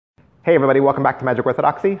Hey everybody, welcome back to Magic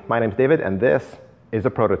Orthodoxy. My name's David and this is a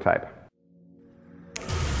prototype.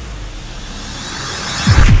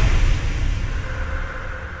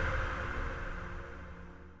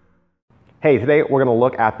 Hey, today we're going to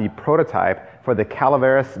look at the prototype for the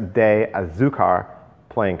Calaveras de Azúcar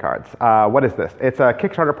playing cards. What is this? It's a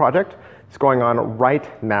Kickstarter project. It's going on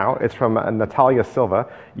right now. It's from Natalia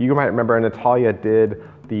Silva. You might remember Natalia did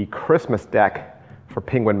the Christmas deck for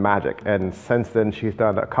Penguin Magic, and since then she's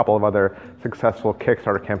done a couple of other successful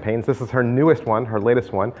Kickstarter campaigns. This is her newest one, her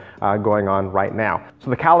latest one, going on right now. So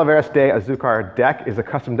the Calaveras de Azúcar deck is a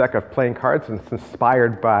custom deck of playing cards, and it's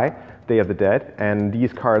inspired by Day of the Dead, and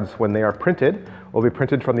these cards, when they are printed, will be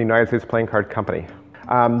printed from the United States Playing Card Company.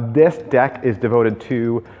 This deck is devoted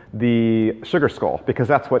to the sugar skull, because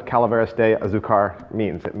that's what Calaveras de Azúcar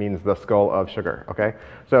means. It means the skull of sugar, okay?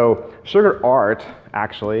 So sugar art,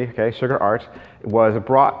 actually, okay, sugar art was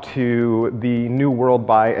brought to the New World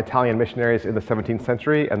by Italian missionaries in the 17th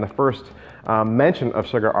century, and the first mention of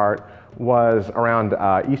sugar art was around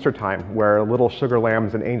Easter time, where little sugar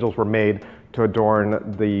lambs and angels were made to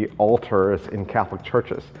adorn the altars in Catholic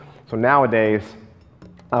churches. So nowadays,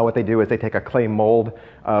 what they do is they take a clay mold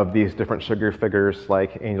of these different sugar figures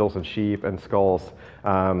like angels and sheep and skulls,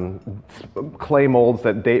 clay molds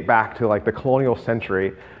that date back to like the colonial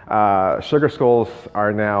century. Sugar skulls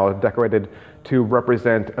are now decorated to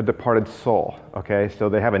represent a departed soul, okay? So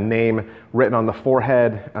they have a name written on the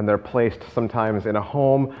forehead, and they're placed sometimes in a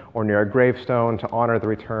home or near a gravestone to honor the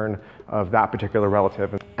return of that particular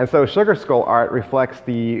relative. And so sugar skull art reflects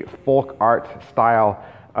the folk art style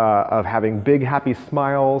of having big happy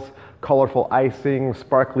smiles, colorful icing,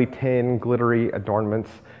 sparkly tin, glittery adornments,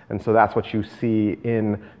 and so that's what you see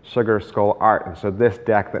in sugar skull art. And so this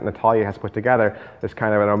deck that Natalia has put together is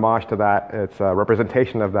kind of an homage to that. It's a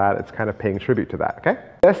representation of that. It's kind of paying tribute to that, okay?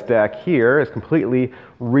 This deck here is completely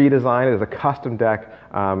redesigned as a custom deck,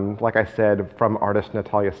 like I said, from artist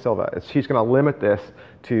Natalia Silva. She's going to limit this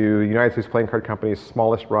to United States Playing Card Company's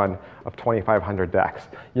smallest run of 2,500 decks.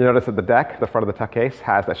 You notice that the deck, the front of the tuck case,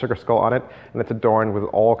 has that sugar skull on it, and it's adorned with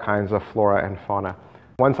all kinds of flora and fauna.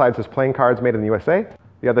 One side says playing cards made in the USA.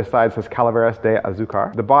 The other side says Calaveras de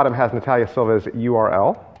Azúcar. The bottom has Natalia Silva's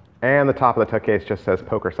URL, and the top of the tuck case just says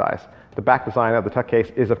poker size. The back design of the tuck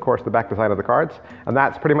case is, of course, the back design of the cards, and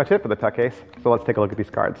that's pretty much it for the tuck case. So let's take a look at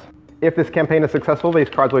these cards. If this campaign is successful, these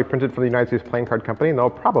cards will be printed from the United States Playing Card Company, and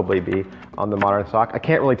they'll probably be on the modern stock. I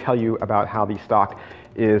can't really tell you about how the stock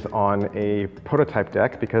is on a prototype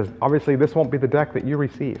deck, because obviously this won't be the deck that you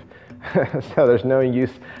receive. So there's no use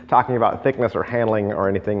talking about thickness or handling or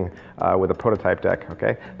anything with a prototype deck,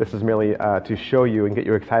 okay? This is merely to show you and get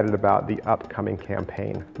you excited about the upcoming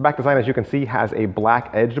campaign. The back design, as you can see, has a black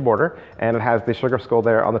edged border, and it has the sugar skull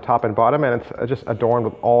there on the top and bottom, and it's just adorned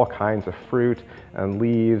with all kinds of fruit and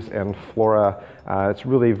leaves and flora. It's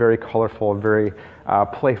really very colorful, very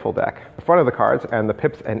playful deck. The front of the cards and the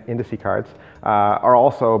pips and indice cards are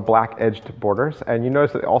also black edged borders, and you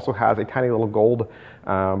notice that it also has a tiny little gold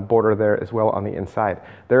border there as well on the inside.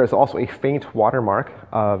 There is also a faint watermark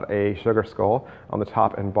of a sugar skull on the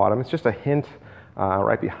top and bottom. It's just a hint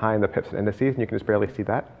right behind the pips and indices, and you can just barely see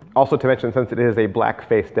that. Also to mention, since it is a black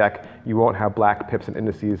face deck, you won't have black pips and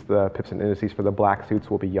indices. The pips and indices for the black suits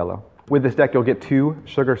will be yellow. With this deck, you'll get two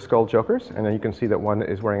sugar skull jokers, and then you can see that one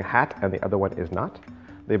is wearing a hat and the other one is not.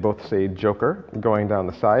 They both say Joker going down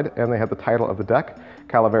the side, and they have the title of the deck,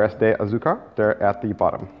 Calaveras de Azúcar, there at the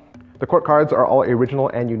bottom. The court cards are all original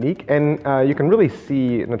and unique, and you can really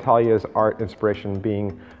see Natalia's art inspiration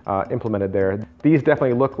being implemented there. These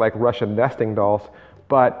definitely look like Russian nesting dolls,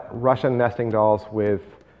 but Russian nesting dolls with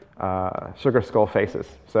sugar skull faces.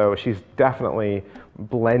 So she's definitely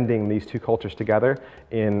blending these two cultures together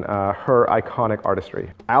in her iconic artistry.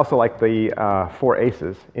 I also like the four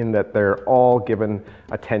aces in that they're all given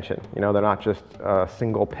attention. You know, they're not just a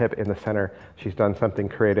single pip in the center. She's done something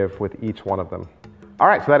creative with each one of them. All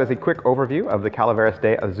right, so that is a quick overview of the Calaveras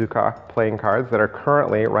de Azúcar playing cards that are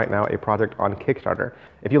currently, right now, a project on Kickstarter.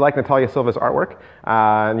 If you like Natalia Silva's artwork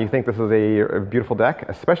and you think this is a beautiful deck,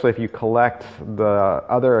 especially if you collect the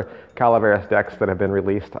other Calaveras decks that have been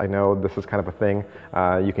released, I know this is kind of a thing.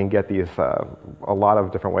 You can get these a lot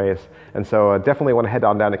of different ways. And so definitely want to head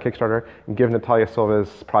on down to Kickstarter and give Natalia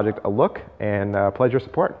Silva's project a look and pledge your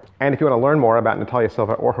support. And if you want to learn more about Natalia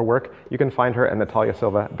Silva or her work, you can find her at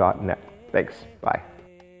nataliasilva.net. Thanks. Bye.